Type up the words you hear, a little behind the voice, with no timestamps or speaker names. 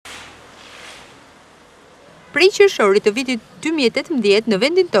Prej qershorit të vitit 2018 në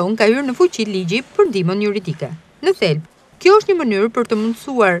vendin tonë ka hyrë në fuqi ligji për ndihmën juridike. Në thelb, kjo është një mënyrë për të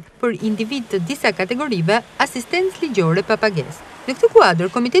mundësuar për individ të disa kategorive asistencë ligjore pa pagesë. Në këtë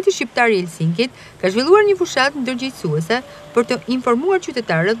kuadër, Komiteti Shqiptar i Helsinkit ka zhvilluar një fushatë ndërgjegjësuese për të informuar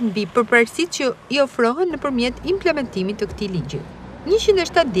qytetarët mbi përparësitë që i ofrohen nëpërmjet implementimit të këtij ligji.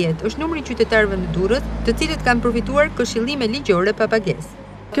 170 është numri i qytetarëve në Durrës, të cilët kanë përfituar këshillime ligjore pa pagesë.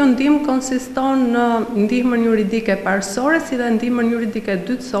 Kjo ndihmë konsiston në ndihmën juridike parësore si dhe ndihmën juridike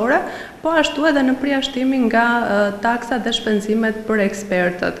dytësore, po ashtu edhe në përjashtimin nga taksat dhe shpenzimet për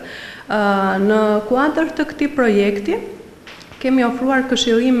ekspertët. Në kuadër të këtij projekti kemi ofruar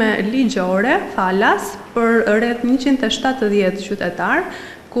këshillime ligjore falas për rreth 170 qytetarë,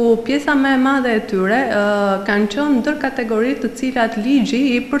 ku pjesa më e madhe e tyre kanë qenë ndër kategoritë të cilat ligji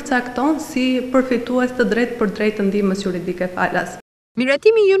i përcakton si përfitues të drejtë për drejtë të ndihmës juridike falas.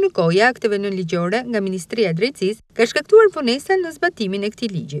 Miratimi jo në kohë akteve nënligjore nga Ministria e Drejtësisë ka shkaktuar vonesa në zbatimin e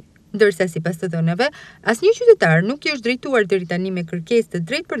këtij ligji, ndërsa sipas të dhënave, asnjë qytetar nuk i është drejtuar deri tani me kërkesë të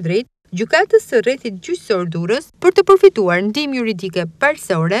drejtë për drejtë gjykatës së rrethit gjyqësor Durrës për të përfituar ndihmë juridike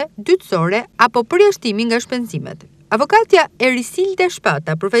parësore, dytësore apo përjashtimi nga shpenzimet. Avokatja Erisilda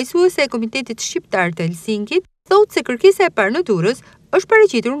Shpata, përfaqësuese e Komitetit Shqiptar të Helsinkit, thotë se kërkesa e parë në Durrës është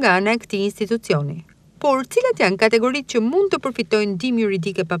paraqitur nga ana e këtij institucioni. Por cilat janë kategoritë që mund të përfitojnë ndihmë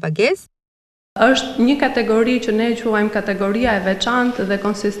juridike pa pagesë? Është një kategori që ne quajmë kategoria e veçantë dhe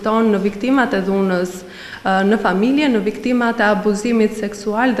konsiston në viktimat e dhunës në familje, në viktimat e abuzimit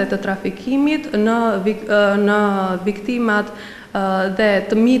seksual dhe të trafikimit, në viktimat dhe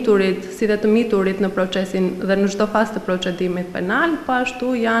të miturit, si dhe të miturit në procesin dhe në çdo fazë të procedimit penal, po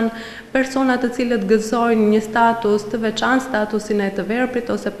ashtu janë persona të cilët gëzojnë një status të veçantë, statusin e të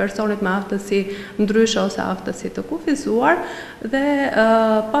verbrit ose personit me aftësi ndryshe ose aftësi të kufizuar, dhe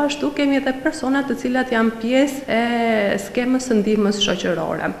po ashtu kemi edhe persona të cilat janë pjesë e skemës së ndihmës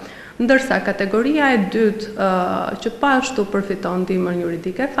shoqërore. Ndërsa kategoria e dytë që po ashtu përfiton ndihmën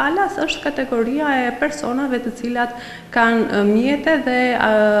juridike falas është kategoria e personave të cilat kanë mjete dhe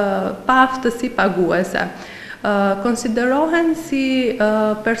pa aftësi paguese. Konsiderohen si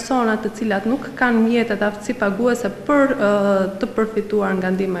persona të cilat nuk kanë mjete dhe aftësi paguese për të përfituar nga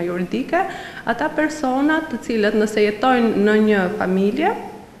ndihma juridike, ata persona të cilët nëse jetojnë në një familje,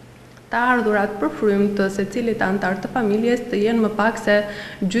 të ardhurat për frymë të secilit antar të familjes të jenë më pak se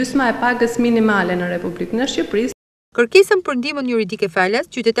gjysma e pagës minimale në Republikën e Shqipërisë. Kërkesën për ndihmën juridike falas,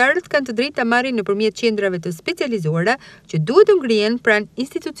 qytetarët kanë të drejtë ta marrin nëpërmjet qendrave të specializuara që duhet të ngrihen pranë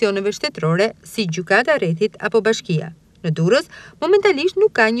institucioneve shtetërore si gjykata e rrethit apo bashkia. Në Durrës, momentalisht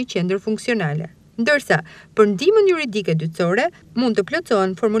nuk ka një qendër funksionale. Ndërsa, për ndihmën juridike dytësore, mund të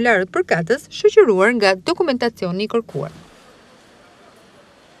plotësohen formularët përkatës shoqëruar nga dokumentacioni i kërkuar.